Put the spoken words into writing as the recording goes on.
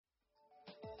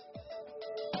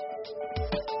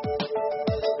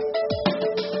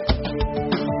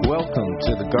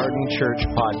Garden Church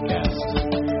podcast.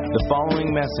 The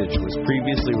following message was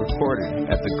previously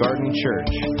recorded at the Garden Church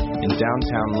in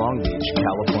downtown Long Beach,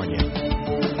 California.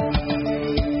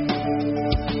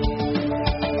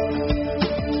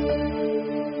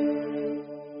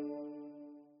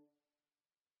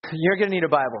 You're going to need a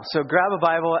Bible. So grab a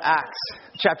Bible, Acts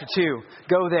chapter 2.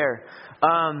 Go there.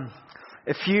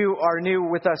 If you are new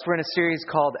with us, we're in a series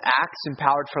called Acts,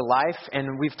 Empowered for Life.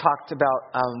 And we've talked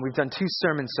about, we've done 2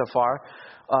 sermons so far.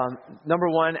 Number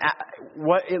 1,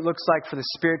 what it looks like for the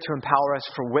Spirit to empower us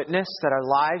for witness, that our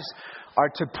lives are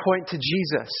to point to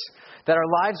Jesus, that our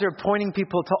lives are pointing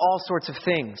people to all sorts of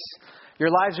things. Your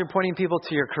lives are pointing people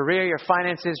to your career, your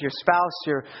finances, your spouse,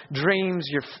 your dreams,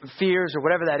 your fears, or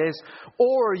whatever that is.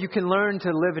 Or you can learn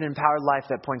to live an empowered life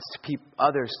that points to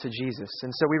others to Jesus.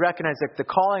 And so we recognize that the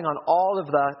calling on all of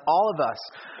us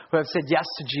who have said yes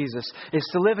to Jesus is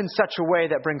to live in such a way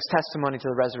that brings testimony to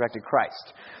the resurrected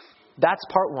Christ. That's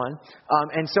part 1.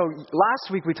 And so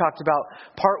last week we talked about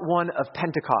part 1 of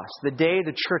Pentecost, the day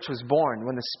the church was born,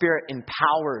 when the Spirit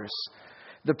empowers,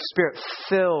 the Spirit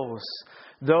fills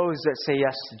those that say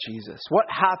yes to Jesus. What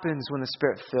happens when the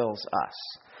Spirit fills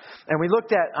us? And we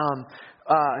looked at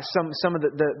some of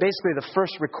the basically the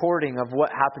first recording of what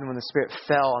happened when the Spirit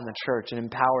fell on the church and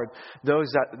empowered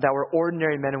those that were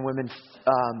ordinary men and women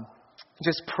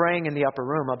just praying in the upper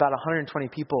room, about 120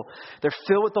 people. They're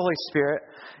filled with the Holy Spirit,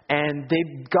 and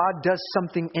God does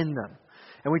something in them.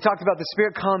 And we talked about the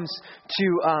Spirit comes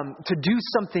to do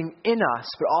something in us,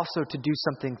 but also to do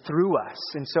something through us.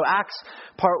 And so Acts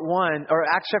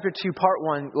chapter 2, part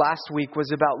 1 last week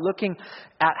was about looking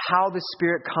at how the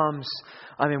Spirit comes,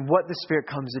 what the Spirit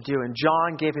comes to do. And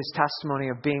John gave his testimony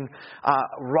of being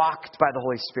rocked by the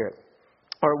Holy Spirit,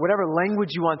 or whatever language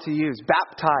you want to use,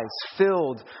 baptized,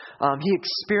 filled. He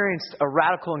experienced a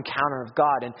radical encounter of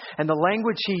God. And the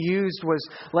language he used was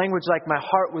language like my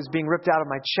heart was being ripped out of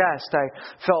my chest.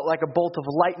 I felt like a bolt of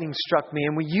lightning struck me.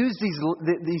 And we use these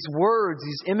words,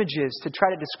 these images to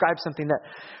try to describe something that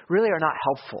really are not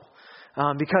helpful.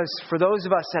 Because for those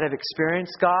of us that have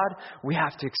experienced God, we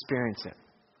have to experience it.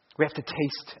 We have to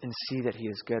taste and see that He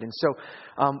is good. And so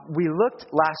we looked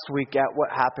last week at what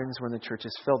happens when the church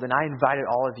is filled. And I invited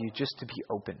all of you just to be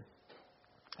open.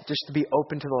 Just to be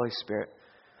open to the Holy Spirit.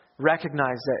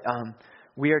 Recognize that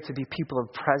we are to be people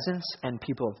of presence and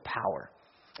people of power.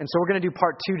 And so we're going to do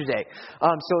part 2 today.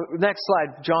 So next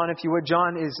slide, John, if you would.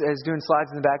 John is doing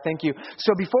slides in the back. Thank you.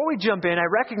 So before we jump in, I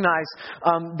recognize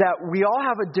that we all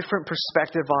have a different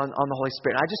perspective on the Holy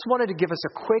Spirit. And I just wanted to give us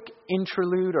a quick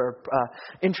interlude or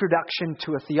introduction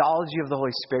to a theology of the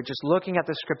Holy Spirit, just looking at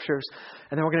the scriptures.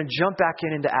 And then we're going to jump back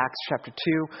into Acts chapter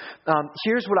 2.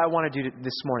 Here's what I want to do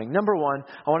this morning. Number 1,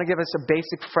 I want to give us a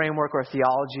basic framework or a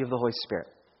theology of the Holy Spirit.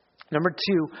 Number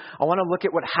 2, I want to look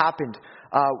at what happened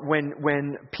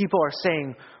when people are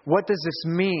saying, what does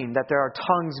this mean that there are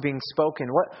tongues being spoken?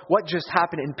 What just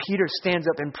happened? And Peter stands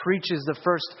up and preaches the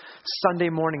first Sunday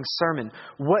morning sermon.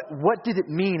 What did it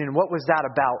mean and what was that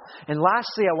about? And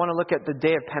lastly, I want to look at the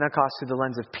day of Pentecost through the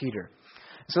lens of Peter.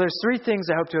 So there's 3 things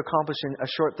I hope to accomplish in a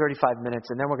short 35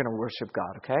 minutes, and then we're going to worship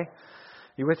God, okay?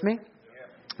 You with me?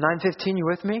 9:15, you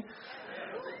with me?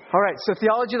 All right, so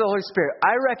theology of the Holy Spirit.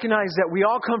 I recognize that we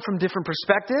all come from different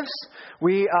perspectives.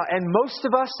 And most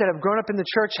of us that have grown up in the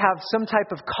church have some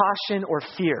type of caution or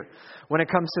fear when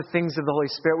it comes to things of the Holy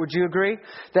Spirit. Would you agree?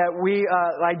 That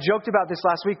I joked about this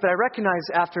last week, but I recognize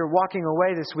after walking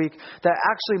away this week that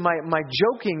actually my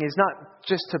joking is not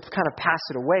just to kind of pass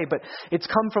it away, but it's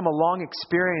come from a long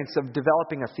experience of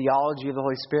developing a theology of the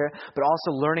Holy Spirit, but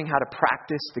also learning how to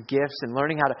practice the gifts and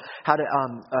learning how to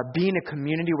be in a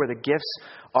community where the gifts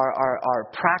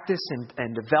are practiced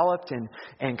and developed and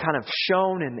kind of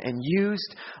shown and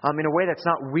used in a way that's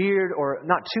not weird or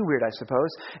not too weird, I suppose,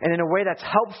 and in a way that's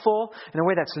helpful, in a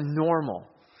way that's normal.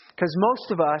 Because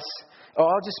most of us,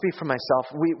 I'll just speak for myself,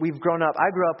 we've grown up, I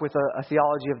grew up with a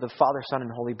theology of the Father, Son,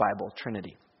 and Holy Bible,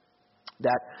 Trinity.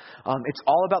 That it's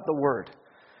all about the Word.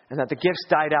 And that the gifts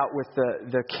died out with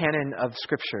the canon of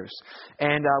Scriptures.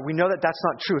 And we know that that's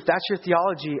not true. If that's your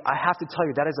theology, I have to tell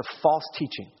you, that is a false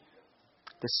teaching.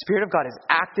 The Spirit of God is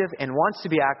active and wants to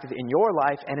be active in your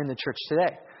life and in the church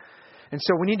today. And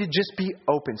so we need to just be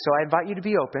open. So I invite you to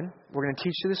be open. We're going to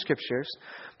teach through the Scriptures.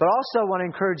 But also I want to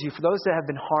encourage you, for those that have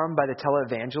been harmed by the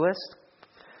televangelist,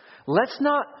 let's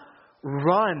not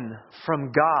run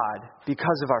from God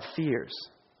because of our fears.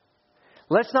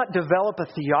 Let's not develop a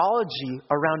theology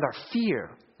around our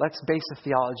fear. Let's base a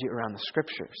theology around the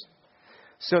Scriptures.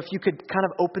 So if you could kind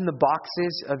of open the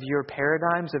boxes of your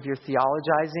paradigms, of your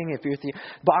theologizing, if your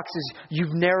boxes,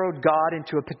 you've narrowed God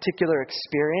into a particular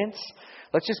experience.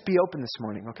 Let's just be open this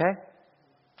morning, okay?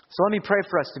 So let me pray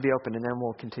for us to be open, and then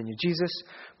we'll continue. Jesus,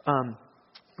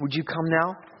 would you come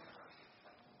now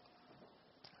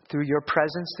through your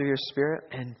presence, through your Spirit,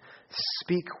 and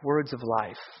speak words of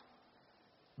life.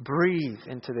 Breathe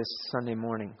into this Sunday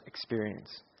morning experience.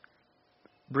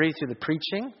 Breathe through the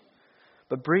preaching,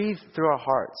 but breathe through our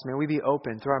hearts. May we be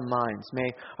open through our minds. May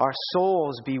our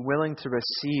souls be willing to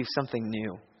receive something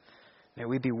new. May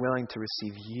we be willing to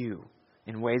receive you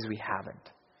in ways we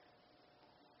haven't.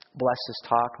 Bless this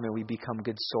talk. May we become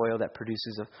good soil that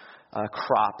produces a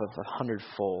crop of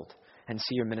 100-fold, and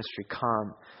see your ministry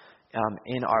come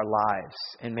in our lives.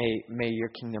 And may your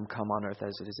kingdom come on earth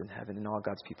as it is in heaven. And all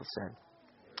God's people said,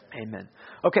 amen.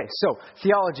 Okay, so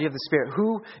theology of the Spirit.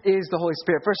 Who is the Holy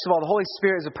Spirit? First of all, the Holy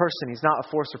Spirit is a person. He's not a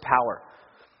force or power.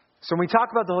 So when we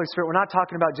talk about the Holy Spirit, we're not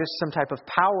talking about just some type of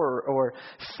power or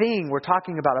thing. We're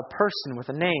talking about a person with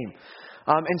a name.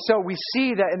 And so we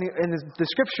see that in the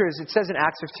scriptures, it says in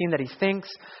Acts 15 that he thinks.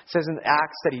 It says in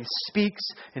Acts that he speaks.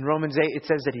 In Romans 8, it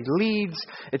says that he leads.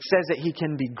 It says that he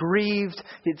can be grieved.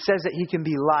 It says that he can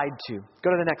be lied to. Go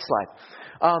to the next slide.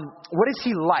 What is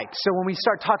he like? So when we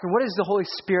start talking, what is the Holy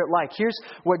Spirit like? Here's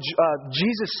what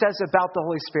Jesus says about the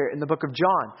Holy Spirit in the book of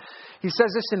John. He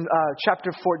says this in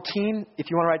chapter 14,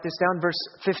 if you want to write this down, verse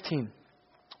 15.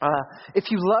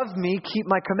 If you love me, keep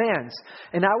my commands.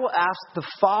 And I will ask the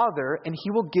Father, and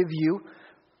he will give you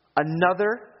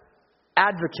another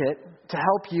advocate to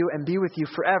help you and be with you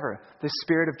forever, the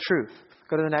Spirit of truth.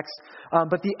 Go to the next.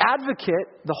 But the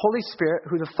advocate, the Holy Spirit,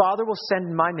 who the Father will send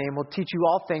in my name, will teach you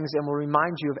all things and will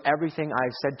remind you of everything I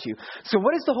have said to you. So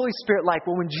what is the Holy Spirit like?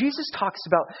 Well, when Jesus talks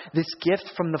about this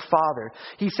gift from the Father,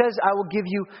 he says,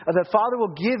 the Father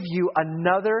will give you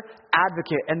another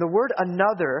advocate. And the word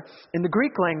another, in the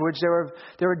Greek language,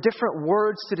 there are different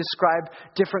words to describe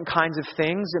different kinds of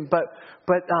things. But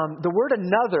the word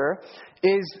another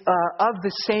is of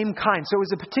the same kind. So it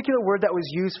was a particular word that was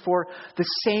used for the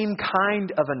same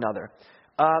kind of another.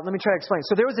 Let me try to explain.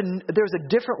 So there was a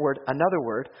different word, another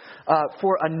word,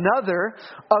 for another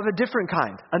of a different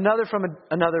kind. Another from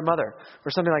another mother,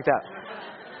 or something like that.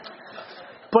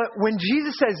 But when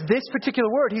Jesus says this particular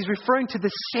word, he's referring to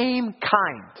the same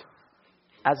kind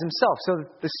as himself. So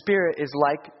the Spirit is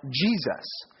like Jesus.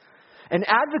 An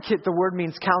advocate, the word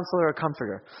means counselor or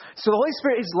comforter. So the Holy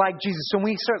Spirit is like Jesus. So when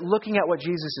we start looking at what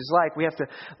Jesus is like, we have to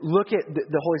look at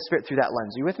the Holy Spirit through that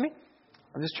lens. Are you with me?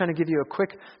 I'm just trying to give you a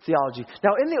quick theology.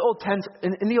 Now, in the Old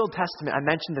Testament, I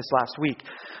mentioned this last week,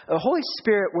 the Holy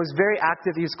Spirit was very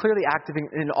active. He was clearly active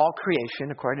in all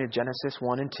creation, according to Genesis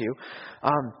 1 and 2.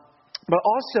 But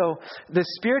also, the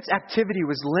Spirit's activity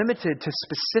was limited to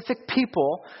specific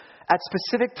people at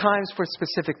specific times for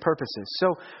specific purposes.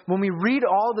 So when we read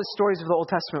all the stories of the Old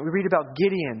Testament, we read about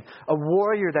Gideon, a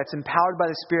warrior that's empowered by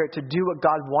the Spirit to do what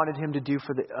God wanted him to do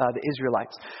for the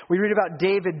Israelites. We read about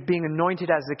David being anointed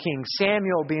as the king,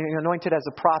 Samuel being anointed as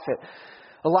a prophet,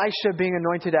 Elisha being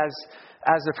anointed as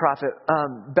a prophet,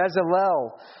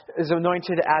 Bezalel is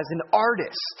anointed as an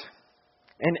artist.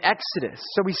 In Exodus.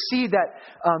 So we see that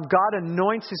God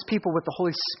anoints his people with the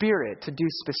Holy Spirit to do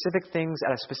specific things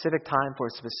at a specific time for a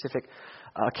specific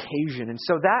occasion. And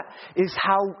so that is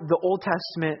how the Old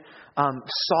Testament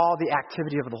saw the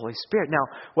activity of the Holy Spirit. Now,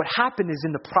 what happened is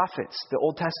in the prophets, the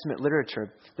Old Testament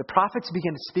literature, the prophets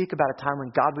began to speak about a time when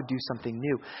God would do something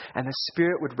new and the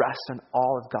Spirit would rest on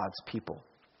all of God's people.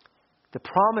 The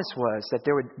promise was that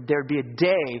there would be a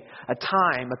day, a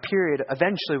time, a period,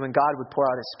 eventually when God would pour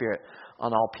out his Spirit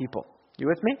on all people. You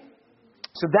with me?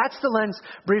 So that's the lens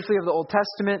briefly of the Old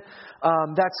Testament.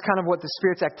 That's kind of what the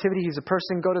Spirit's activity. He's a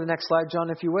person. Go to the next slide, John,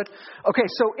 if you would. Okay,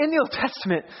 so in the Old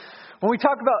Testament, when we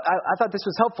talk about, I thought this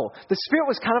was helpful. The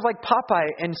Spirit was kind of like Popeye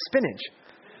and spinach.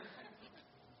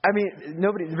 I mean,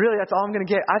 that's all I'm going to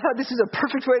get. I thought this is a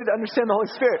perfect way to understand the Holy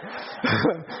Spirit.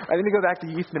 I need to go back to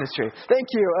youth ministry. Thank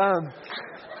you.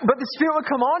 But the Spirit would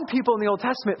come on people in the Old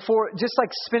Testament for just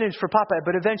like spinach for Popeye,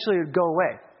 but eventually it would go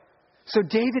away. So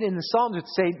David in the Psalms would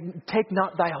say, take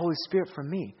not thy Holy Spirit from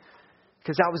me.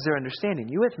 Because that was their understanding.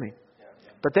 You with me? Yeah.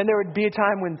 But then there would be a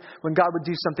time when God would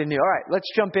do something new. All right, let's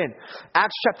jump in.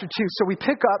 Acts chapter 2. So we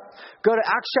pick up, go to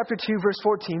Acts chapter 2, verse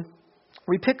 14.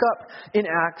 We pick up in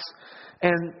Acts.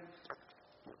 And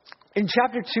in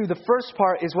chapter 2, the first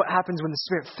part is what happens when the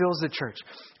Spirit fills the church.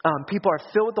 People are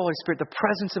filled with the Holy Spirit. The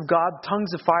presence of God,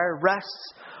 tongues of fire,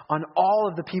 rests on all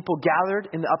of the people gathered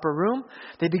in the upper room.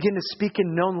 They begin to speak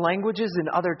in known languages and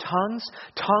other tongues.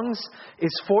 Tongues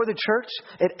is for the church.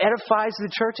 It edifies the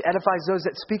church, edifies those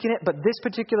that speak in it. But this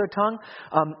particular tongue,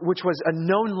 which was a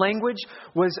known language,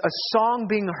 was a song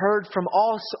being heard from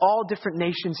all different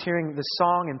nations hearing the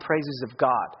song and praises of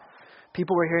God.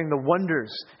 People were hearing the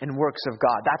wonders and works of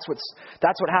God. That's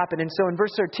what happened. And so in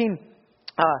verse 13,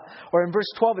 or in verse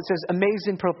 12, it says, amazed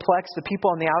and perplexed, the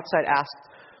people on the outside asked,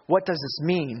 what does this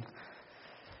mean?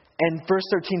 And verse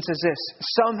 13 says this,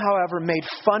 some, however, made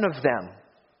fun of them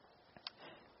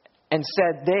and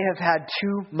said, they have had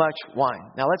too much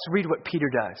wine. Now let's read what Peter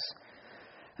does.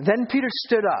 Then Peter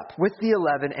stood up with the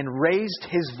 11 and raised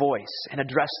his voice and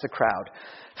addressed the crowd.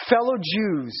 Fellow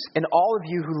Jews and all of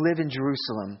you who live in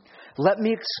Jerusalem, let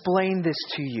me explain this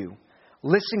to you.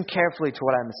 Listen carefully to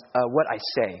what I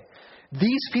say.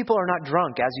 These people are not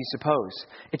drunk, as you suppose.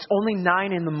 It's only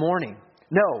 9 a.m.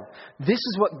 No, this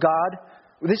is what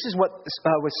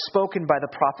was spoken by the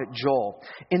prophet Joel.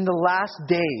 In the last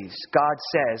days, God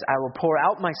says, I will pour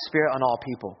out my Spirit on all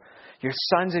people. Your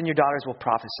sons and your daughters will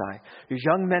prophesy. Your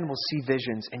young men will see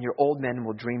visions, and your old men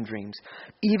will dream dreams.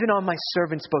 Even on my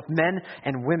servants, both men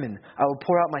and women, I will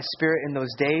pour out my Spirit in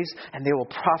those days, and they will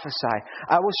prophesy.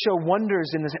 I will show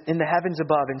wonders in the heavens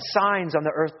above, and signs on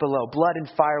the earth below, blood and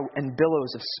fire and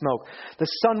billows of smoke. The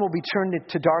sun will be turned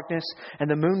to darkness, and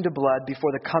the moon to blood,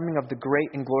 before the coming of the great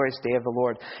and glorious day of the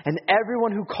Lord. And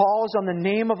everyone who calls on the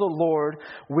name of the Lord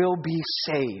will be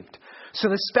saved. So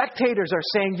the spectators are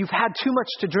saying, you've had too much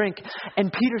to drink.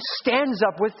 And Peter stands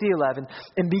up with the 11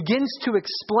 and begins to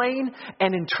explain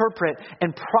and interpret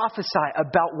and prophesy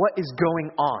about what is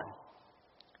going on.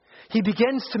 He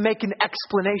begins to make an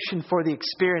explanation for the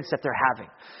experience that they're having.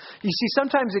 You see,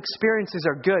 sometimes experiences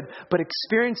are good, but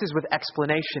experiences with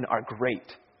explanation are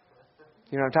great.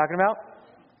 You know what I'm talking about?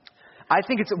 I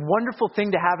think it's a wonderful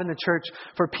thing to have in the church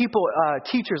for people,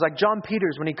 teachers like John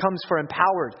Peters, when he comes for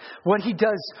Empowered. What he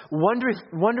does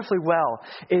wonderfully well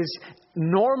is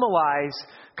normalize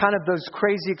kind of those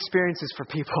crazy experiences for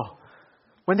people.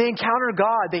 When they encounter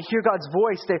God, they hear God's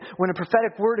voice. When a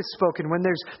prophetic word is spoken, when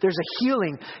there's a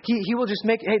healing, he will just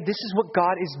make, hey, this is what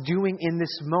God is doing in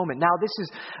this moment. Now, this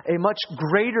is a much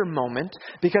greater moment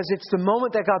because it's the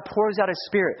moment that God pours out His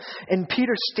Spirit. And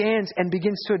Peter stands and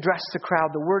begins to address the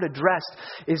crowd. The word addressed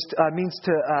means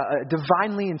to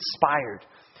divinely inspired.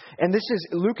 And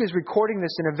Luke is recording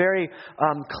this in a very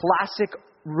classic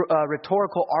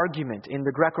rhetorical argument in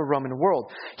the Greco-Roman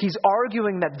world. He's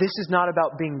arguing that this is not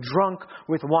about being drunk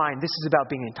with wine. This is about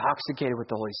being intoxicated with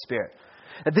the Holy Spirit.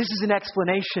 That this is an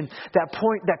explanation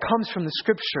that comes from the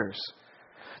Scriptures.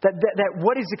 That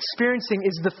what he's experiencing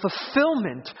is the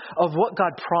fulfillment of what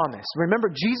God promised. Remember,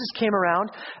 Jesus came around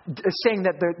saying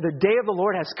that the day of the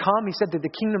Lord has come. He said that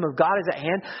the kingdom of God is at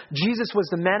hand. Jesus was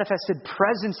the manifested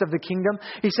presence of the kingdom.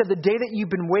 He said the day that you've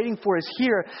been waiting for is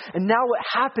here. And now what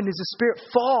happened is the Spirit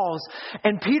falls.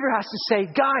 And Peter has to say,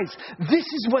 guys, this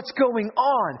is what's going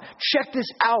on. Check this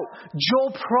out.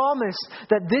 Joel promised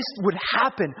that this would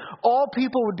happen. All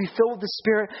people would be filled with the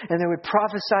Spirit and they would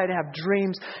prophesy and have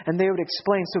dreams and they would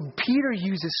explain. So Peter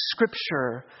uses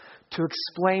Scripture to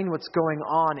explain what's going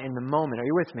on in the moment. Are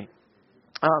you with me?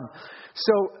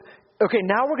 Okay,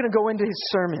 now we're going to go into his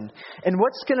sermon. And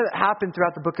what's going to happen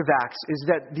throughout the book of Acts is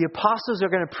that the apostles are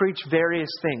going to preach various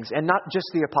things. And not just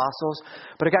the apostles,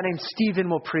 but a guy named Stephen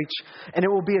will preach. And it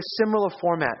will be a similar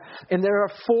format. And there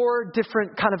are 4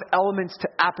 different kind of elements to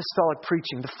apostolic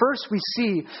preaching. The first we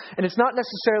see, and it's not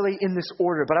necessarily in this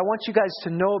order, but I want you guys to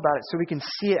know about it so we can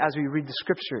see it as we read the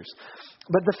Scriptures.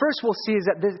 But the first we'll see is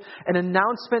that an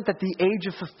announcement that the age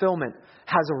of fulfillment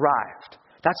has arrived.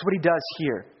 That's what he does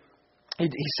here. He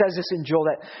says this in Joel,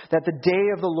 that the day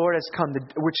of the Lord has come,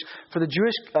 which for the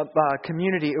Jewish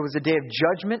community, it was a day of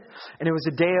judgment and it was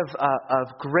a day of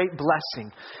great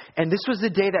blessing. And this was the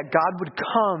day that God would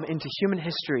come into human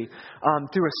history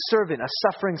through a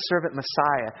suffering servant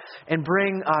Messiah, and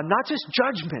bring not just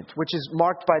judgment, which is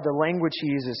marked by the language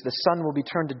he uses, the sun will be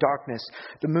turned to darkness,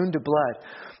 the moon to blood,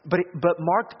 but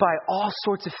marked by all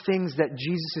sorts of things that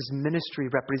Jesus' ministry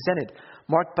represented,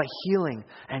 marked by healing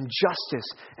and justice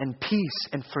and peace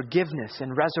and forgiveness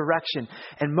and resurrection,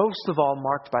 and most of all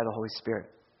marked by the Holy Spirit.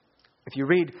 If you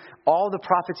read, all the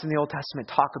prophets in the Old Testament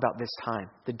talk about this time,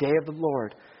 the day of the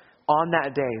Lord. On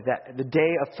that day, that the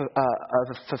day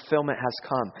of fulfillment has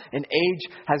come. An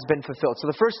age has been fulfilled. So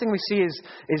the first thing we see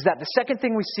is that. The second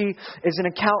thing we see is an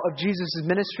account of Jesus'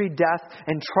 ministry, death,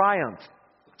 and triumph.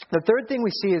 The third thing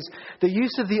we see is the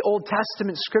use of the Old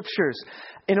Testament Scriptures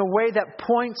in a way that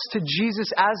points to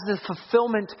Jesus as the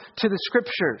fulfillment to the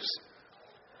Scriptures.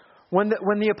 When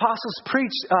the apostles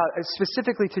preach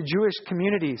specifically to Jewish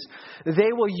communities,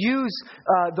 they will use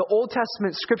the Old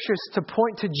Testament scriptures to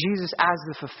point to Jesus as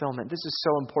the fulfillment. This is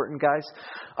so important, guys.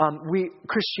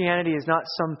 Christianity is not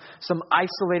some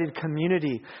isolated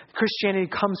community. Christianity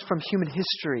comes from human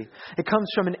history. It comes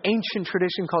from an ancient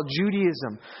tradition called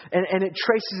Judaism. And it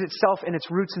traces itself in its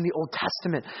roots in the Old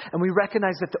Testament. And we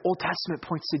recognize that the Old Testament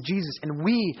points to Jesus. And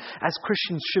we, as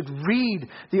Christians, should read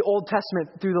the Old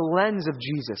Testament through the lens of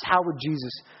Jesus. How would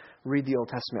Jesus read the Old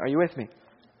Testament? Are you with me?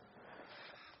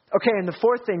 Okay, and the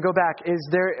fourth thing, go back, is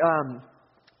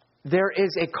there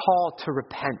is a call to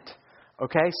repent.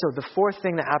 Okay, so the fourth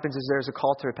thing that happens is there's a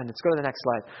call to repent. Let's go to the next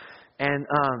slide. And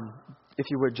if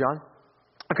you would, John.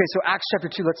 Okay, so Acts chapter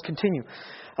 2, let's continue.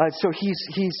 So he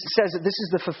says that this is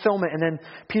the fulfillment, and then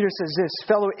Peter says this,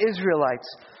 fellow Israelites,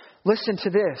 listen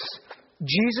to this.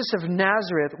 Jesus of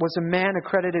Nazareth was a man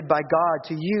accredited by God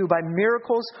to you by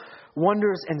miracles,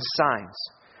 wonders, and signs,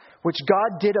 which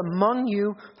God did among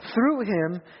you through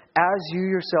him, as you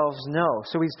yourselves know.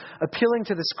 So he's appealing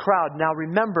to this crowd. Now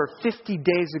remember, 50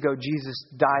 days ago, Jesus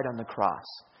died on the cross.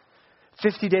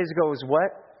 50 days ago was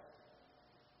what?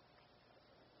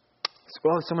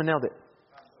 Well, someone nailed it.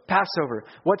 Passover.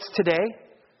 What's today?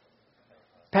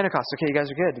 Pentecost. Okay, you guys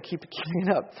are good. Keep it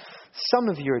up. Some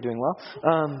of you are doing well.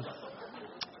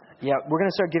 Yeah, we're going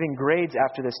to start giving grades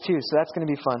after this too, so that's going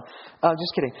to be fun.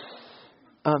 Just kidding.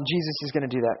 Jesus is going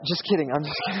to do that. Just kidding. I'm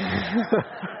just kidding.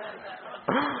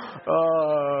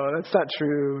 Oh, that's not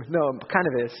true. No, kind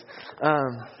of is.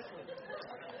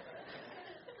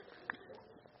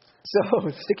 So,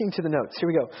 sticking to the notes. Here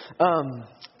we go.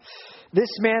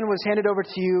 This man was handed over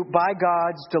to you by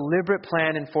God's deliberate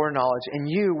plan and foreknowledge, and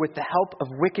you, with the help of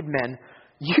wicked men,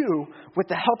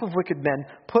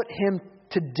 put him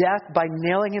to death by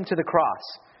nailing him to the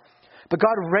cross. But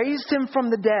God raised him from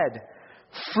the dead,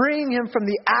 freeing him from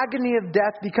the agony of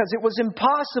death, because it was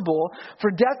impossible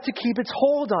for death to keep its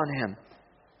hold on him.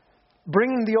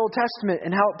 Bringing the Old Testament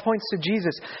and how it points to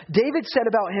Jesus. David said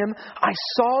about him, I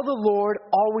saw the Lord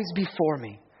always before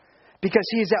me, because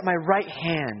he is at my right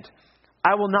hand.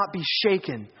 I will not be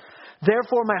shaken.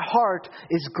 Therefore my heart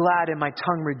is glad and my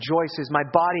tongue rejoices. My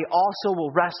body also will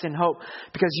rest in hope,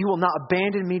 because you will not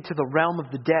abandon me to the realm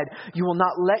of the dead. You will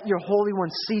not let your Holy One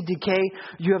see decay.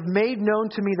 You have made known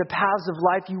to me the paths of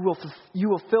life. You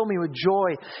will fill me with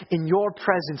joy in your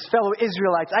presence. Fellow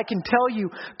Israelites, I can tell you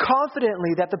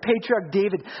confidently that the patriarch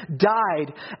David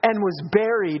died and was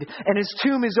buried, and his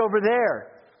tomb is over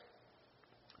there.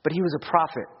 But he was a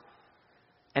prophet.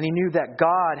 And he knew that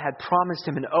God had promised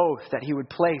him an oath that he would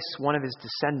place one of his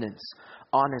descendants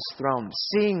on his throne.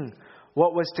 Seeing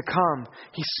what was to come,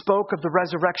 he spoke of the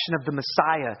resurrection of the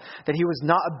Messiah, that he was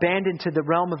not abandoned to the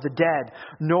realm of the dead,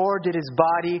 nor did his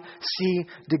body see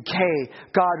decay.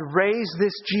 God raised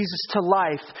this Jesus to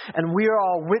life, and we are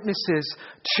all witnesses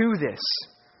to this.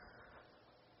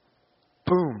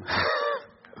 Boom.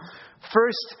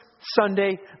 First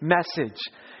Sunday message.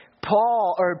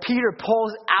 Peter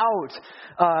pulls out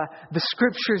the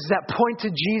scriptures that point to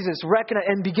Jesus,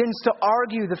 and begins to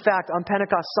argue the fact on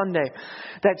Pentecost Sunday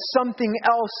that something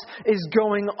else is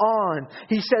going on.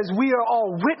 He says, we are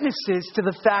all witnesses to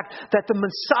the fact that the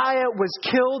Messiah was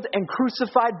killed and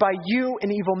crucified by you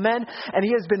and evil men, and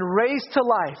he has been raised to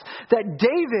life. That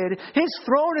David, his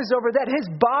throne is over, that his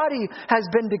body has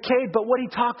been decayed, but what he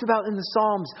talked about in the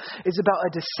Psalms is about a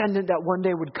descendant that one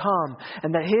day would come, and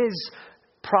that his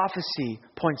prophecy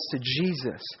points to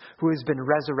Jesus, who has been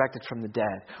resurrected from the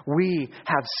dead. We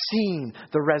have seen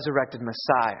the resurrected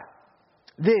Messiah.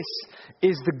 This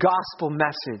is the gospel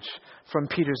message from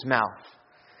Peter's mouth.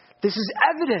 This is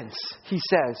evidence, he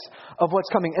says, of what's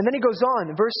coming. And then he goes on.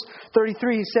 In verse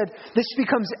 33, he said, this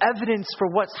becomes evidence for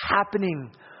what's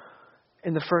happening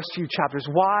in the first few chapters.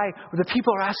 Why? The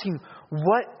people are asking,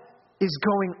 what is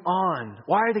going on?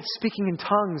 Why are they speaking in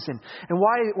tongues? And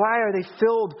why are they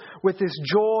filled with this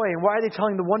joy? And why are they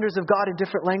telling the wonders of God in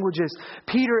different languages?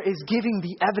 Peter is giving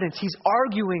the evidence. He's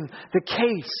arguing the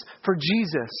case for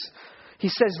Jesus. He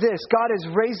says this, God has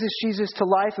raised this Jesus to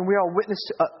life, and we are all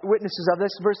witnesses of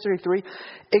this. Verse 33,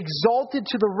 exalted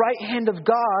to the right hand of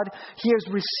God, he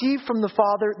has received from the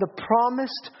Father the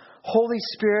promised Holy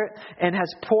Spirit and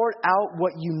has poured out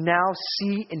what you now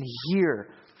see and hear.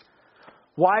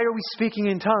 Why are we speaking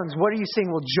in tongues? What are you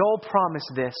saying? Well, Joel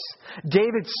promised this.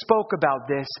 David spoke about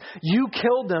this. You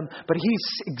killed him, but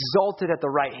he's exalted at the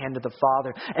right hand of the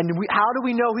Father. And how do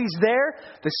we know he's there?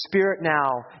 The Spirit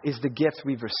now is the gift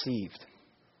we've received.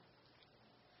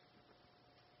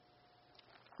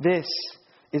 This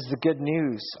is the good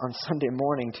news on Sunday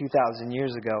morning 2,000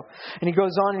 years ago. And he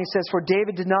goes on and he says, for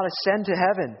David did not ascend to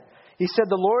heaven. He said,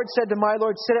 the Lord said to my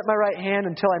Lord, sit at my right hand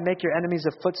until I make your enemies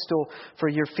a footstool for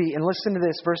your feet. And listen to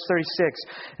this, verse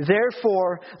 36.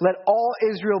 Therefore, let all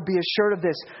Israel be assured of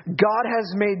this. God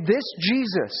has made this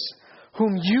Jesus,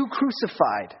 whom you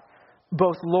crucified,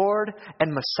 both Lord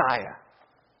and Messiah.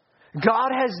 God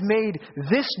has made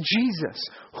this Jesus,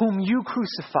 whom you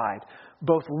crucified,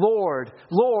 both Lord,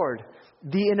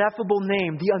 the ineffable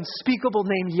name, the unspeakable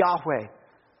name Yahweh.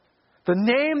 The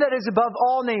name that is above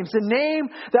all names, the name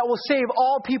that will save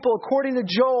all people. According to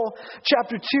Joel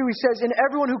chapter 2, he says, and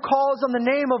everyone who calls on the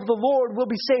name of the Lord will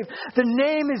be saved. The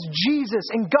name is Jesus,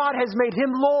 and God has made him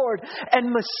Lord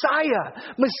and Messiah.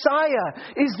 Messiah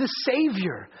is the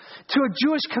Savior. To a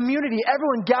Jewish community,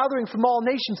 everyone gathering from all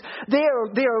nations, they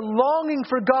are longing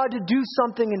for God to do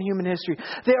something in human history.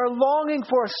 They are longing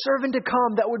for a servant to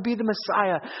come that would be the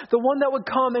Messiah, the one that would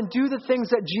come and do the things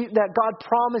that God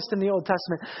promised in the Old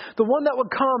Testament, the one that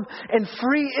would come and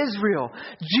free Israel.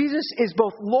 Jesus is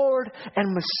both Lord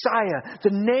and Messiah,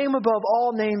 the name above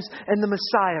all names and the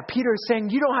Messiah. Peter is saying,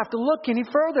 you don't have to look any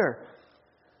further.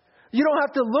 You don't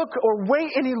have to look or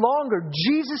wait any longer.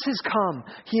 Jesus has come.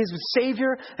 He is the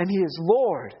Savior and He is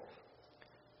Lord.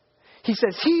 He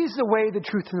says He is the way, the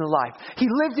truth, and the life. He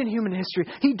lived in human history.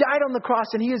 He died on the cross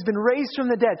and He has been raised from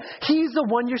the dead. He's the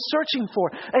one you're searching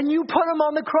for. And you put Him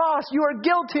on the cross. You are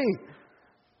guilty.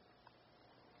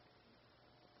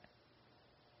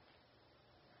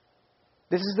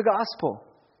 This is the gospel.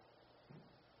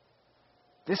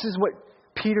 This is what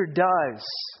Peter does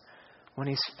when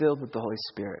he's filled with the Holy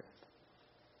Spirit.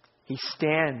 He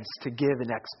stands to give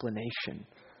an explanation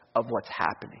of what's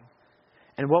happening.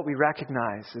 And what we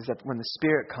recognize is that when the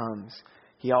Spirit comes,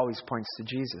 He always points to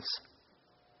Jesus.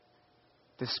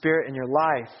 The Spirit in your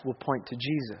life will point to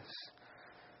Jesus.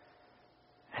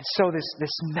 And so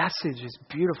this message is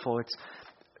beautiful. It's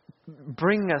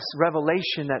bringing us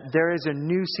revelation that there is a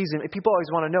new season. People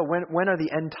always want to know, when are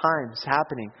the end times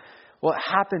happening? Well, it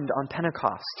happened on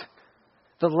Pentecost.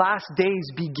 The last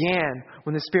days began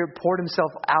when the Spirit poured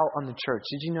Himself out on the church.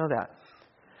 Did you know that?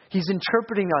 He's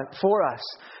interpreting for us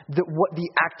the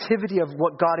activity of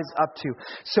what God is up to.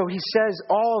 So He says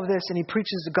all of this and He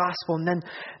preaches the gospel. And then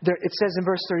it says in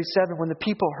verse 37, when the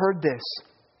people heard this,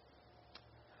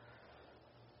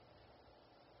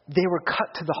 they were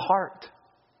cut to the heart.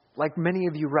 Like many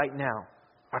of you right now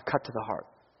are cut to the heart.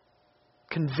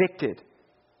 Convicted.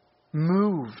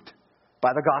 Moved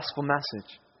by the gospel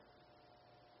message.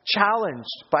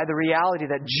 Challenged by the reality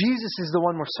that Jesus is the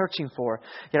one we're searching for.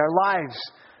 Yet our lives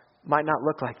might not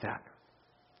look like that.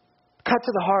 Cut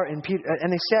to the heart. And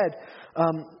they said,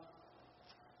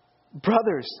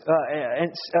 brothers,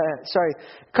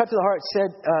 cut to the heart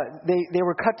said, they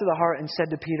were cut to the heart and said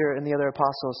to Peter and the other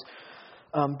apostles,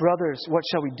 brothers, what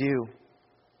shall we do?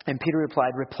 And Peter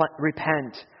replied,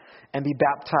 repent and be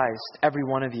baptized, every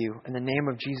one of you, in the name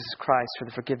of Jesus Christ for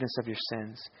the forgiveness of your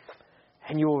sins.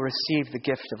 And you will receive the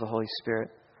gift of the Holy Spirit.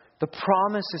 The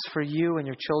promise is for you and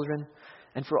your children,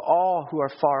 and for all who are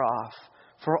far off,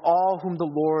 for all whom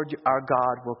the Lord our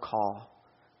God will call.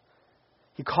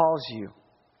 He calls you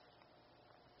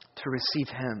to receive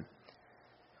Him.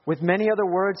 With many other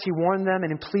words, He warned them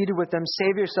and pleaded with them,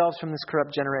 save yourselves from this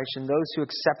corrupt generation. Those who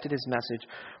accepted His message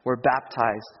were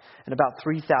baptized, and about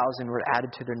 3,000 were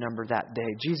added to their number that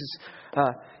day. Jesus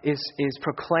is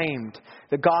proclaimed.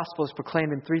 The gospel is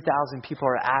proclaimed and 3,000 people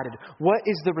are added. What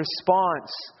is the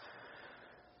response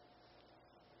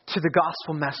to the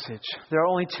gospel message? There are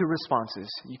only two responses.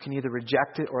 You can either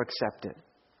reject it or accept it.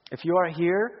 If you are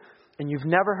here and you've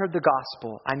never heard the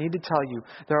gospel, I need to tell you,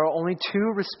 there are only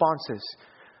two responses.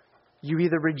 You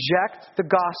either reject the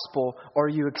gospel or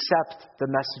you accept the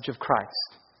message of Christ.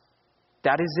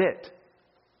 That is it.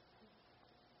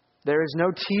 There is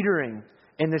no teetering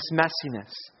in this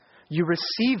messiness. You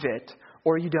receive it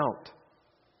or you don't.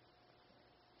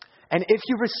 And if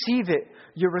you receive it,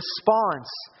 your response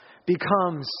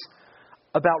becomes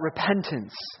about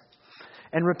repentance.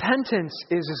 And repentance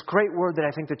is this great word that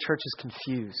I think the church is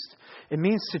confused. It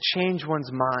means to change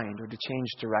one's mind or to change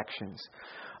directions.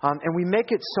 And we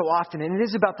make it so often, and it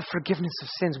is about the forgiveness of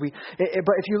sins. But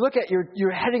if you look at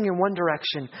you're heading in one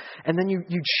direction, and then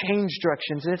you change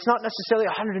directions, and it's not necessarily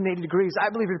 180 degrees. I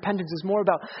believe repentance is more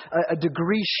about a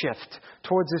degree shift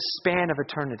towards a span of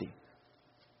eternity.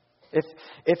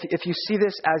 If you see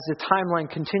this as the timeline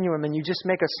continuum and you just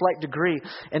make a slight degree,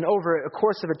 and over a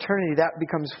course of eternity that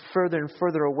becomes further and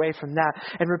further away from that.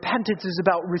 And repentance is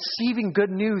about receiving good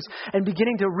news and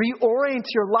beginning to reorient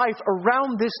your life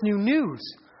around this new news.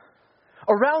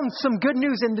 Around some good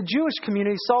news. And the Jewish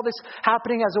community saw this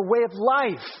happening as a way of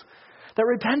life. That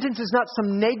repentance is not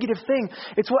some negative thing.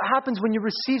 It's what happens when you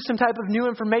receive some type of new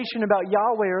information about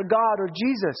Yahweh or God or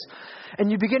Jesus.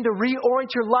 And you begin to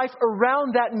reorient your life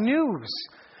around that news.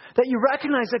 That you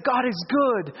recognize that God is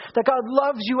good. That God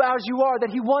loves you as you are.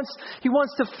 That He wants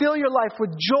to fill your life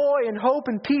with joy and hope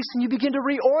and peace. And you begin to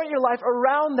reorient your life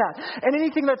around that. And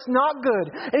anything that's not good,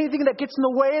 anything that gets in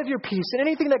the way of your peace, and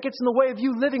anything that gets in the way of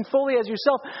you living fully as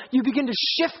yourself, you begin to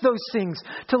shift those things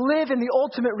to live in the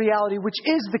ultimate reality, which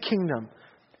is the kingdom.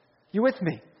 You with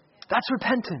me? That's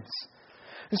repentance.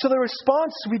 And so the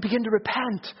response, we begin to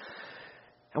repent.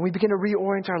 And we begin to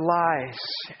reorient our lives,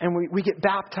 and we get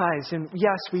baptized. And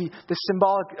yes, the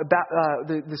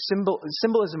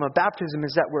symbolism of baptism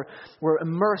is that we're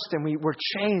immersed and we're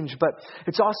changed. But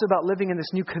it's also about living in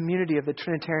this new community of the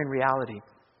Trinitarian reality.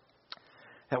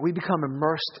 That we become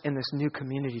immersed in this new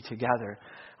community together,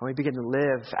 and we begin to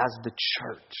live as the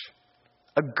church.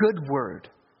 A good word,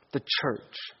 the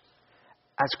church.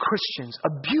 As Christians, a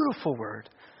beautiful word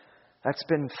that's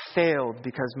been failed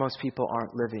because most people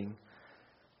aren't living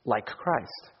like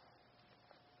Christ.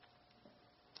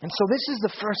 And so this is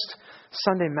the first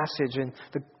Sunday message, and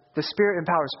the Spirit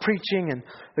empowers preaching, and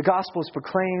the gospel is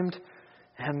proclaimed,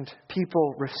 and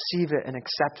people receive it and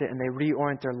accept it, and they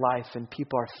reorient their life, and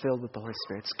people are filled with the Holy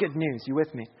Spirit. It's good news. You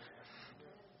with me?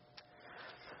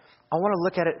 I want to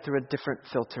look at it through a different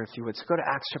filter, if you would. So go to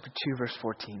Acts chapter 2, verse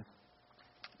 14.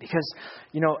 Because,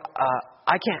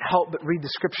 I can't help but read the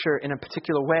scripture in a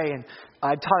particular way. And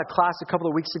I taught a class a couple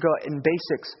of weeks ago in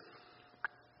basics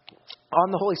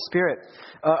on the Holy Spirit.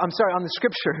 On the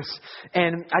scriptures.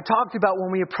 And I talked about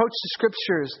when we approach the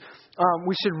scriptures,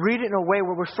 we should read it in a way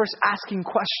where we're first asking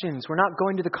questions. We're not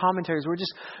going to the commentaries. We're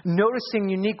just noticing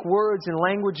unique words and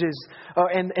languages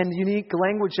and unique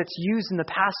language that's used in the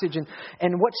passage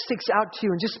and what sticks out to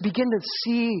you, and just begin to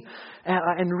see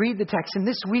and read the text. And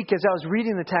this week, as I was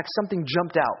reading the text, something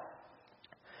jumped out.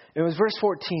 It was verse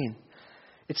 14.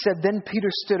 It said, "Then Peter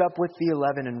stood up with the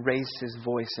 11 and raised his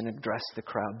voice and addressed the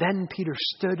crowd." Then Peter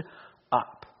stood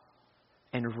up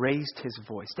and raised his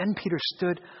voice. Then Peter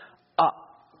stood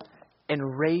up and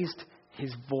raised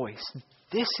his voice.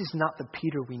 This is not the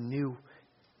Peter we knew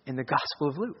in the Gospel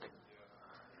of Luke.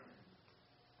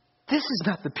 This is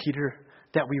not the Peter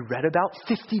that we read about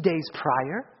 50 days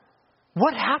prior.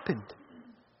 What happened?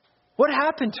 What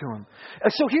happened to him?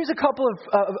 So here's a couple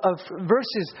of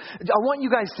verses. I want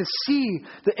you guys to see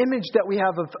the image that we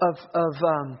have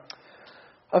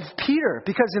of Peter.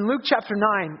 Because in Luke chapter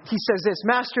 9, he says this: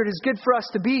 "Master, it is good for us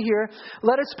to be here.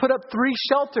 Let us put up 3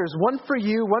 shelters, one for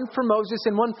you, one for Moses,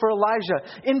 and one for Elijah."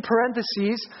 In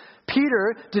parentheses,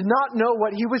 Peter did not know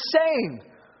what he was saying.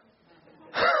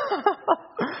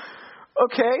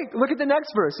 Okay, look at the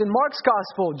next verse. In Mark's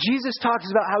gospel, Jesus talks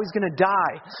about how he's going to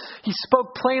die. He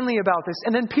spoke plainly about this.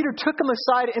 And then Peter took him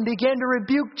aside and began to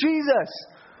rebuke Jesus.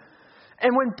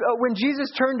 And when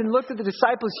Jesus turned and looked at the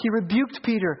disciples, he rebuked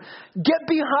Peter. "Get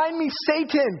behind me,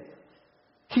 Satan,"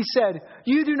 he said.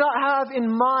 "You do not have in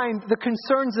mind the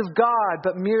concerns of God,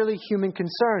 but merely human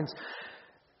concerns."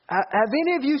 Have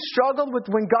any of you struggled with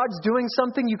when God's doing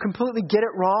something, you completely get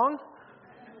it wrong?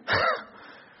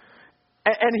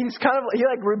 And he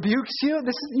rebukes you.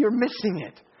 You're missing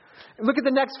it. Look at the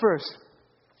next verse.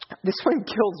 This one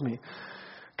kills me,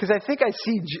 because I think I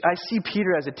see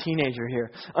Peter as a teenager here.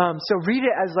 So read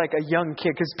it as like a young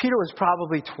kid, because Peter was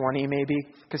probably 20 maybe,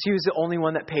 because he was the only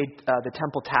one that paid the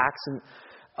temple tax, and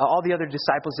all the other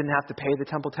disciples didn't have to pay the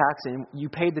temple tax, and you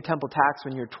paid the temple tax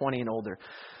when you're 20 and older.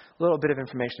 A little bit of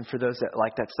information for those that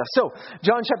like that stuff. So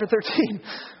John chapter 13,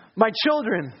 "My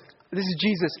children," this is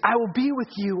Jesus, "I will be with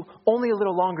you only a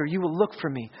little longer. You will look for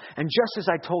me. And just as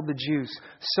I told the Jews,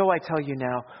 so I tell you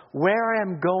now, where I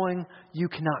am going, you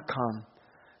cannot come."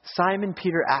 Simon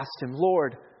Peter asked him,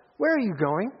 "Lord, where are you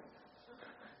going?"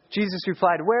 Jesus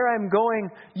replied, "Where I am going,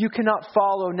 you cannot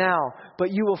follow now, but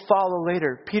you will follow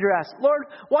later." Peter asked, "Lord,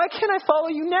 why can't I follow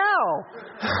you now?"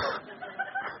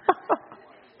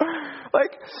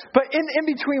 But in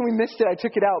between, we missed it. I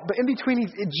took it out. But in between,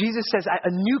 Jesus says, "A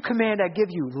new command I give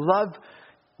you. Love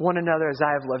one another as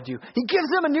I have loved you." He gives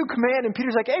them a new command. And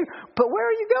Peter's like, "Hey, but where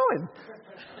are you going?"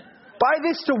 "By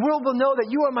this, the world will know that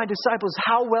you are my disciples,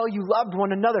 how well you loved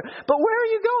one another." "But where are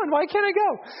you going? Why can't I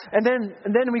go?" And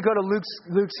then we go to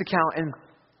Luke's account. And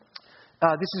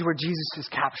this is where Jesus is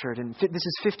captured. And this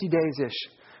is 50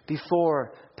 days-ish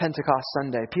before Pentecost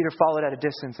Sunday. Peter followed at a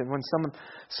distance, and when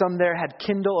some there had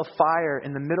kindled a fire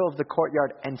in the middle of the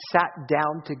courtyard and sat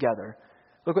down together.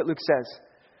 Look what Luke says.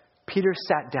 Peter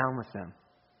sat down with them.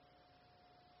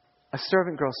 A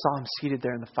servant girl saw him seated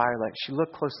there in the firelight. She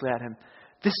looked closely at him.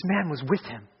 This man was with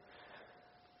him.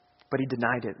 But he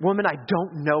denied it. Woman, I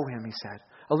don't know him, he said.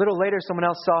 A little later, someone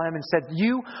else saw him and said,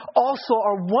 you also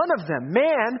are one of them.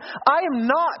 Man, I am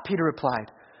not, Peter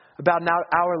replied. About an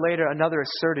hour later, another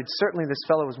asserted, certainly this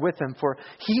fellow was with him, for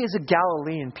he is a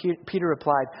Galilean. Peter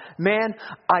replied, man,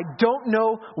 I don't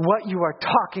know what you are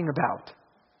talking about.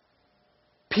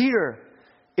 Peter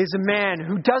is a man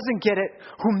who doesn't get it,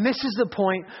 who misses the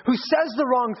point, who says the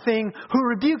wrong thing, who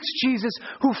rebukes Jesus,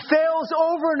 who fails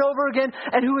over and over again,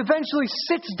 and who eventually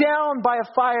sits down by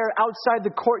a fire outside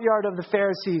the courtyard of the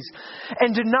Pharisees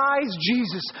and denies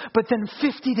Jesus. But then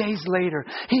 50 days later,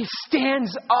 he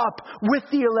stands up with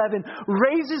the 11,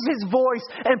 raises his voice,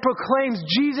 and proclaims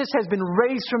Jesus has been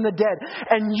raised from the dead,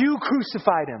 and you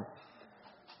crucified him.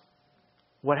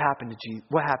 What happened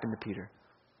to Peter?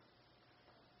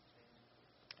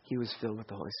 He was filled with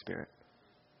the Holy Spirit.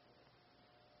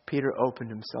 Peter opened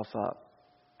himself up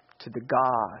to the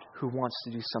God who wants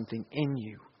to do something in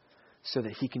you so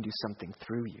that he can do something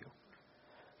through you.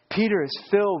 Peter is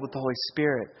filled with the Holy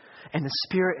Spirit, and the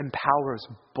Spirit empowers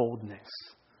boldness.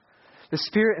 The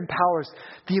Spirit empowers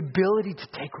the ability to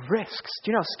take risks.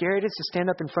 Do you know how scary it is to stand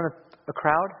up in front of a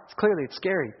crowd? It's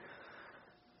scary.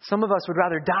 Some of us would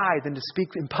rather die than to speak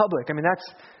in public. I mean, that's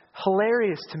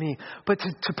hilarious to me. But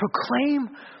to proclaim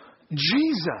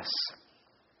Jesus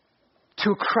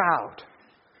to a crowd.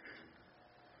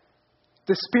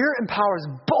 The Spirit empowers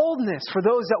boldness for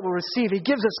those that will receive. He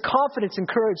gives us confidence and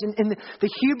courage. In the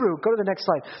Hebrew, go to the next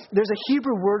slide. There's a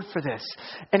Hebrew word for this,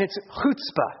 and it's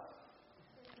chutzpah.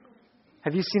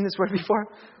 Have you seen this word before?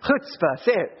 Chutzpah.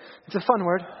 Say it. It's a fun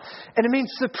word. And it means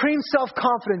supreme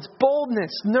self-confidence,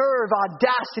 boldness, nerve,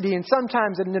 audacity, and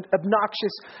sometimes an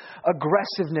obnoxious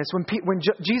aggressiveness. When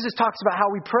Jesus talks about how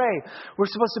we pray, we're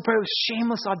supposed to pray with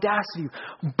shameless audacity.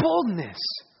 Boldness.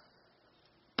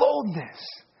 Boldness.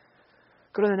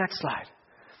 Go to the next slide.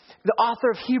 The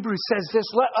author of Hebrews says this,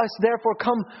 let us therefore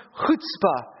come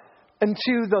chutzpah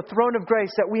into the throne of grace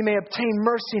that we may obtain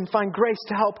mercy and find grace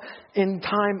to help in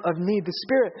time of need. The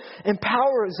Spirit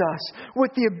empowers us with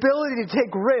the ability to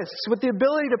take risks, with the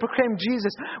ability to proclaim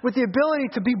Jesus, with the ability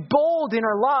to be bold in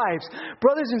our lives.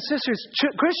 Brothers and sisters,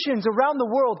 Christians around the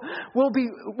world will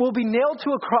be nailed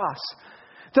to a cross.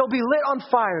 They'll be lit on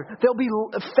fire. They'll be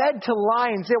fed to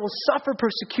lions. They will suffer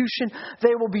persecution.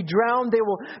 They will be drowned. They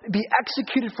will be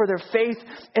executed for their faith.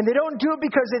 And they don't do it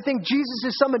because they think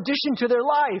Jesus is some addition to their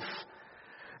life.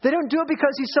 They don't do it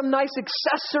because he's some nice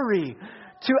accessory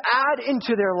to add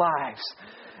into their lives.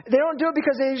 They don't do it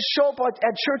because they just show up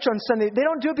at church on Sunday. They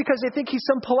don't do it because they think he's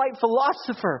some polite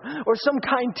philosopher or some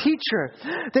kind teacher.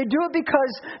 They do it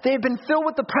because they've been filled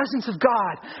with the presence of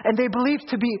God and they believe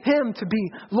him to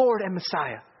be Lord and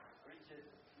Messiah.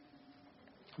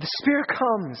 The Spirit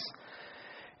comes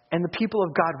and the people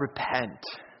of God repent.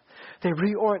 They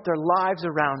reorient their lives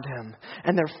around him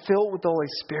and they're filled with the Holy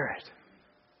Spirit.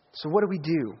 So what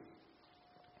do?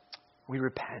 We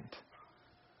repent.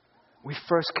 We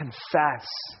first confess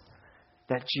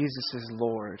that Jesus is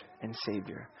Lord and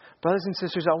Savior. Brothers and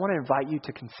sisters, I want to invite you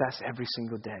to confess every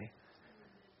single day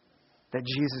that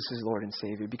Jesus is Lord and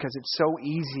Savior, because it's so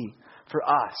easy for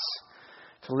us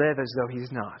to live as though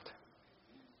he's not.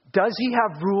 Does he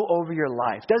have rule over your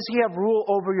life? Does he have rule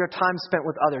over your time spent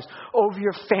with others, over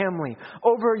your family,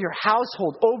 over your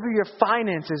household, over your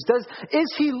finances?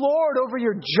 Is he Lord over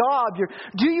your job?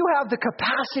 Do you have the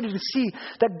capacity to see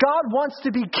that God wants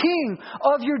to be king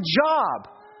of your job?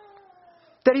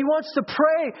 That he wants to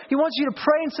pray. He wants you to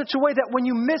pray in such a way that when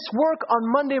you miss work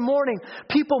on Monday morning,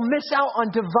 people miss out on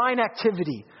divine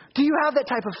activity. Do you have that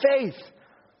type of faith?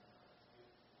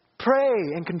 Pray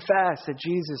and confess that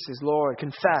Jesus is Lord.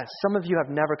 Confess. Some of you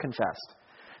have never confessed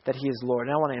that he is Lord.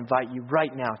 And I want to invite you right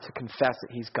now to confess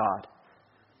that he's God.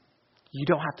 You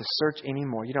don't have to search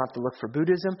anymore. You don't have to look for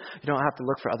Buddhism. You don't have to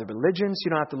look for other religions.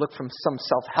 You don't have to look for some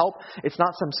self-help. It's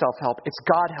not some self-help. It's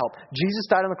God help. Jesus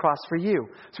died on the cross for you.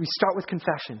 So we start with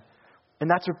confession. And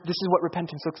this is what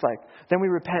repentance looks like. Then we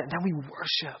repent. Then we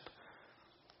worship.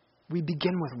 We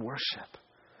begin with worship.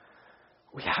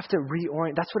 We have to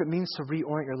reorient. That's what it means to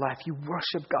reorient your life. You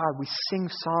worship God. We sing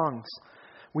songs.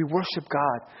 We worship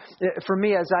God. For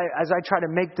me, as I try to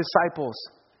make disciples,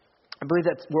 I believe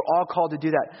that we're all called to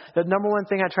do that. The number one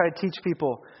thing I try to teach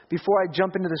people before I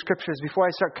jump into the scriptures, before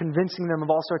I start convincing them of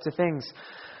all sorts of things,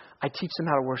 I teach them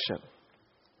how to worship.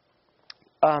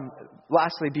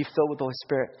 Lastly, be filled with the Holy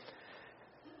Spirit.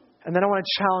 And then I want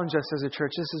to challenge us as a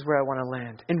church. This is where I want to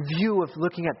land. In view of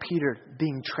looking at Peter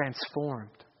being transformed,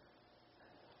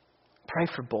 pray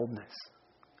for boldness.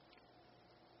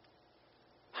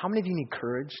 How many of you need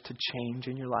courage to change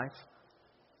in your life?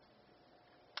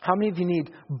 How many of you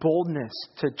need boldness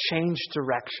to change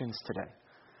directions today?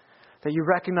 That you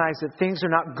recognize that things are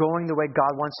not going the way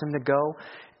God wants them to go.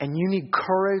 And you need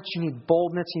courage, you need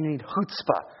boldness, you need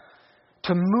chutzpah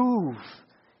to move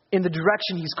in the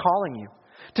direction He's calling you.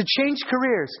 To change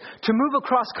careers, to move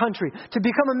across country, to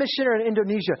become a missionary in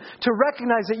Indonesia, to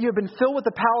recognize that you have been filled with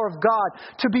the power of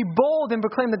God, to be bold and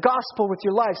proclaim the gospel with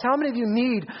your lives. How many of you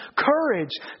need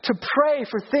courage to pray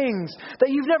for things that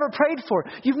you've never prayed for,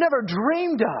 you've never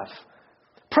dreamed of?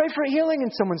 Pray for healing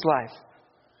in someone's life.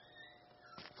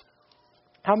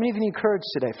 How many of you need courage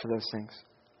today for those things?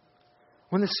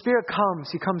 When the Spirit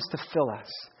comes, He comes to fill us.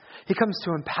 He comes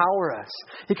to empower us.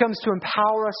 He comes to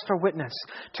empower us for witness,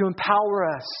 to empower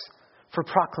us for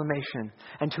proclamation,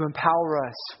 and to empower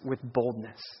us with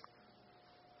boldness.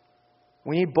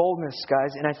 We need boldness,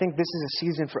 guys, and I think this is a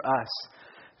season for us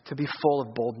to be full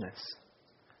of boldness.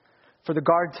 For the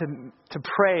guard to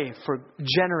pray for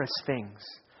generous things,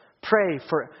 pray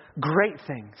for great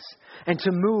things, and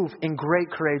to move in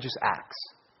great courageous acts.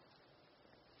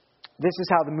 This is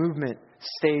how the movement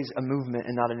stays a movement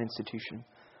and not an institution.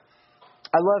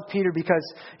 I love Peter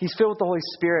because he's filled with the Holy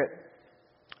Spirit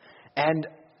and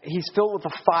he's filled with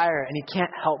a fire and he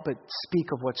can't help but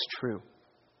speak of what's true.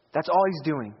 That's all he's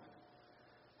doing.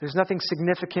 There's nothing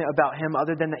significant about him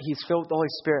other than that he's filled with the Holy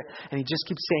Spirit and he just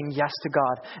keeps saying yes to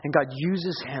God. And God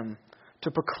uses him to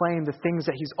proclaim the things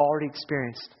that he's already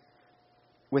experienced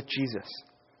with Jesus.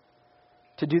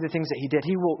 To do the things that he did.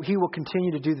 He will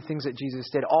continue to do the things that Jesus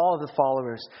did. All of the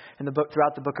followers in the book,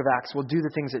 throughout the book of Acts, will do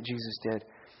the things that Jesus did.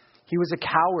 He was a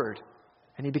coward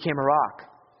and he became a rock.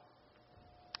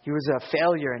 He was a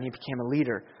failure and he became a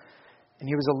leader. And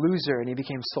he was a loser and he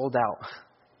became sold out.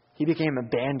 He became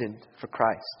abandoned for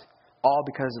Christ. All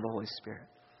because of the Holy Spirit.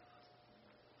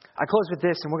 I close with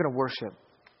this and we're going to worship.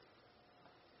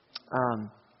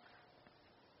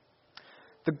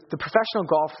 The professional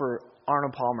golfer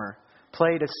Arnold Palmer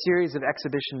played a series of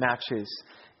exhibition matches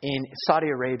in Saudi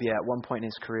Arabia at one point in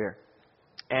his career.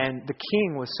 And the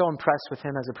king was so impressed with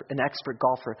him as an expert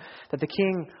golfer that the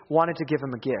king wanted to give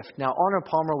him a gift. Now, Arnold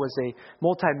Palmer was a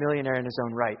multimillionaire in his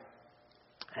own right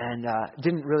and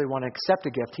didn't really want to accept a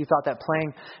gift. He thought that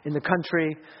playing in the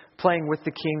country, playing with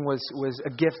the king was a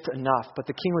gift enough. But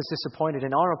the king was disappointed,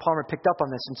 and Arnold Palmer picked up on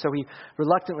this. And so he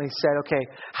reluctantly said, okay,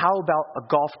 how about a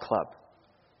golf club?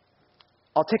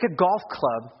 I'll take a golf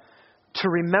club to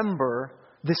remember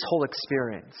this whole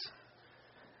experience.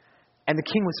 And the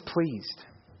king was pleased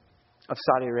of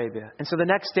Saudi Arabia. And so the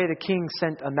next day, the king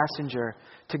sent a messenger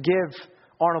to give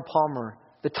Arnold Palmer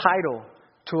the title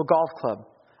to a golf club,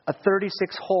 a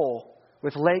 36-hole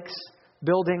with lakes,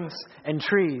 buildings, and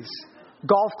trees,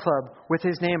 golf club with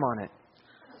his name on it.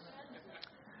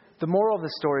 The moral of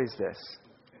the story is this.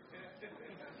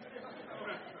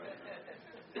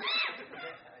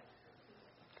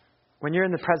 When you're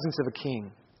in the presence of a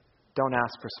king, don't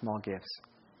ask for small gifts.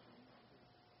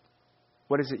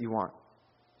 What is it you want?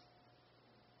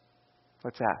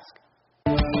 Let's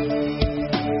ask.